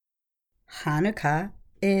Hanukkah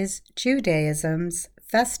is Judaism's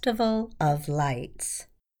festival of lights.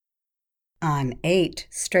 On 8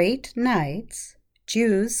 straight nights,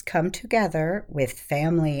 Jews come together with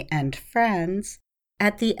family and friends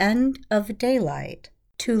at the end of daylight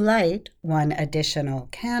to light one additional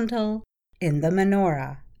candle in the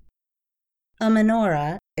menorah. A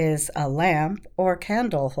menorah is a lamp or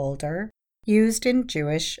candle holder used in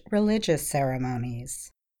Jewish religious ceremonies.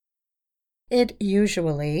 It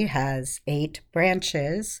usually has 8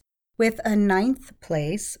 branches, with a 9th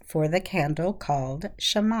place for the candle called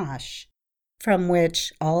shamash, from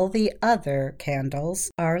which all the other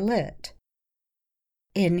candles are lit.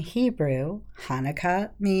 In Hebrew, Hanukkah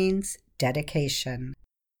means dedication.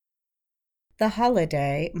 The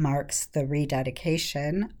holiday marks the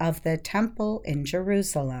rededication of the Temple in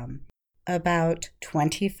Jerusalem about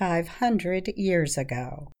 2,500 years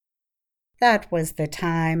ago. That was the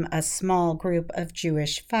time a small group of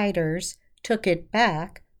Jewish fighters took it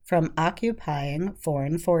back from occupying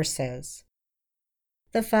foreign forces.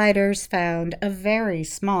 The fighters found a very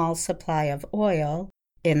small supply of oil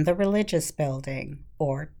in the religious building,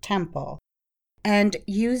 or temple, and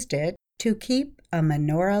used it to keep a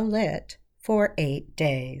menorah lit for 8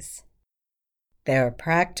 days. Their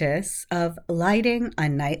practice of lighting a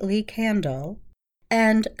nightly candle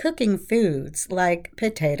and cooking foods like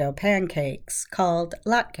potato pancakes called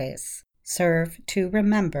latkes serve to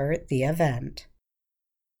remember the event.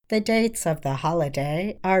 The dates of the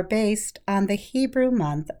holiday are based on the Hebrew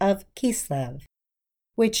month of Kislev,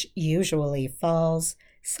 which usually falls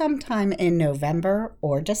sometime in November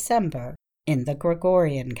or December in the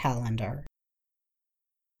Gregorian calendar.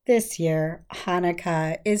 This year,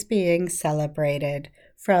 Hanukkah is being celebrated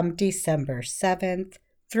from December 7th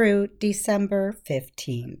through December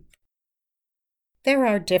 15th. There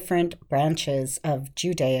are different branches of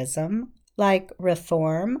Judaism, like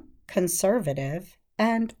Reform, Conservative,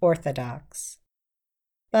 and Orthodox.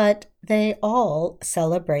 But they all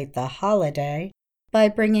celebrate the holiday by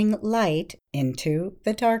bringing light into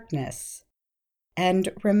the darkness,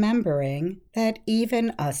 and remembering that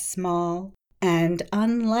even a small and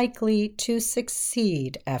unlikely to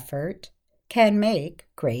succeed effort can make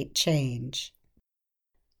great change.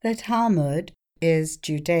 The Talmud is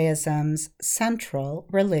Judaism's central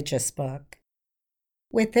religious book.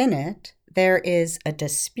 Within it, there is a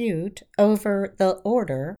dispute over the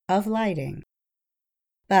order of lighting.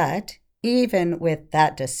 But even with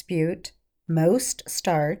that dispute, most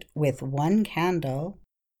start with 1 candle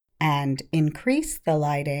and increase the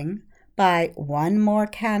lighting by 1 more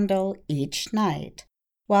candle each night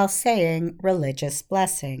while saying religious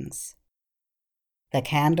blessings. The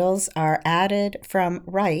candles are added from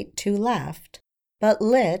right to left, but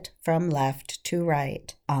lit from left to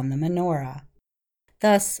right on the menorah,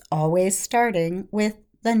 thus always starting with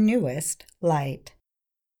the newest light.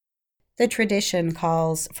 The tradition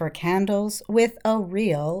calls for candles with a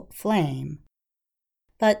real flame,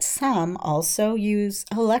 but some also use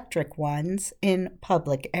electric ones in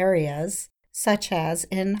public areas, such as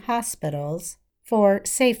in hospitals, for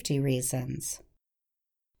safety reasons.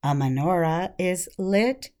 A menorah is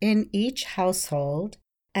lit in each household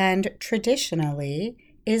and traditionally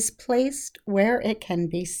is placed where it can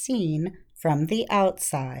be seen from the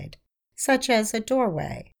outside, such as a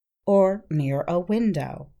doorway or near a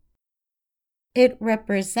window. It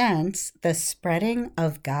represents the spreading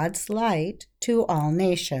of God's light to all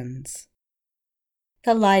nations.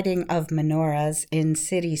 The lighting of menorahs in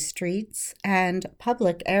city streets and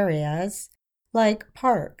public areas, like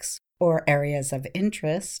parks or areas of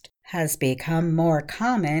interest, has become more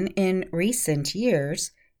common in recent years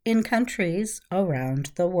in countries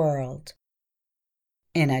around the world.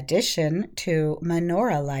 In addition to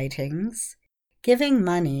menorah lightings, giving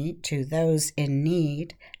money to those in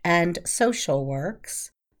need and social works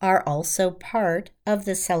are also part of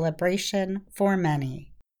the celebration for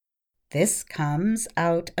many. This comes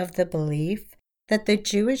out of the belief that the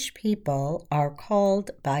Jewish people are called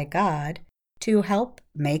by God to help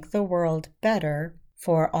make the world better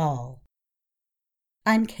for all.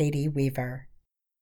 I'm Katie Weaver.